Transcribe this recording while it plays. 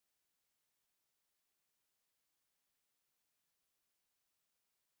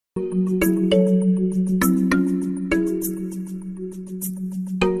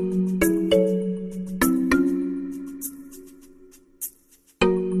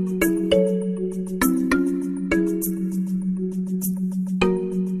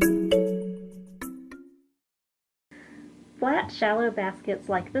Flat, shallow baskets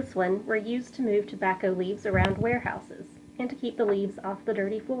like this one were used to move tobacco leaves around warehouses and to keep the leaves off the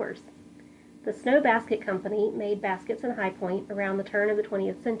dirty floors. The Snow Basket Company made baskets in High Point around the turn of the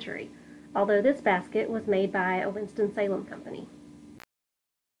 20th century, although this basket was made by a Winston-Salem company.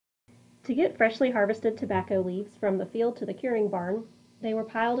 To get freshly harvested tobacco leaves from the field to the curing barn, they were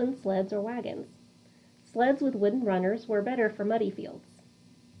piled in sleds or wagons. Sleds with wooden runners were better for muddy fields.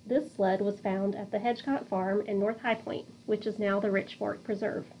 This sled was found at the Hedgecock Farm in North High Point, which is now the Rich Fork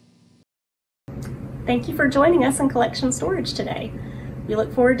Preserve. Thank you for joining us in Collection Storage today. We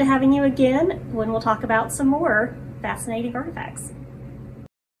look forward to having you again when we'll talk about some more fascinating artifacts.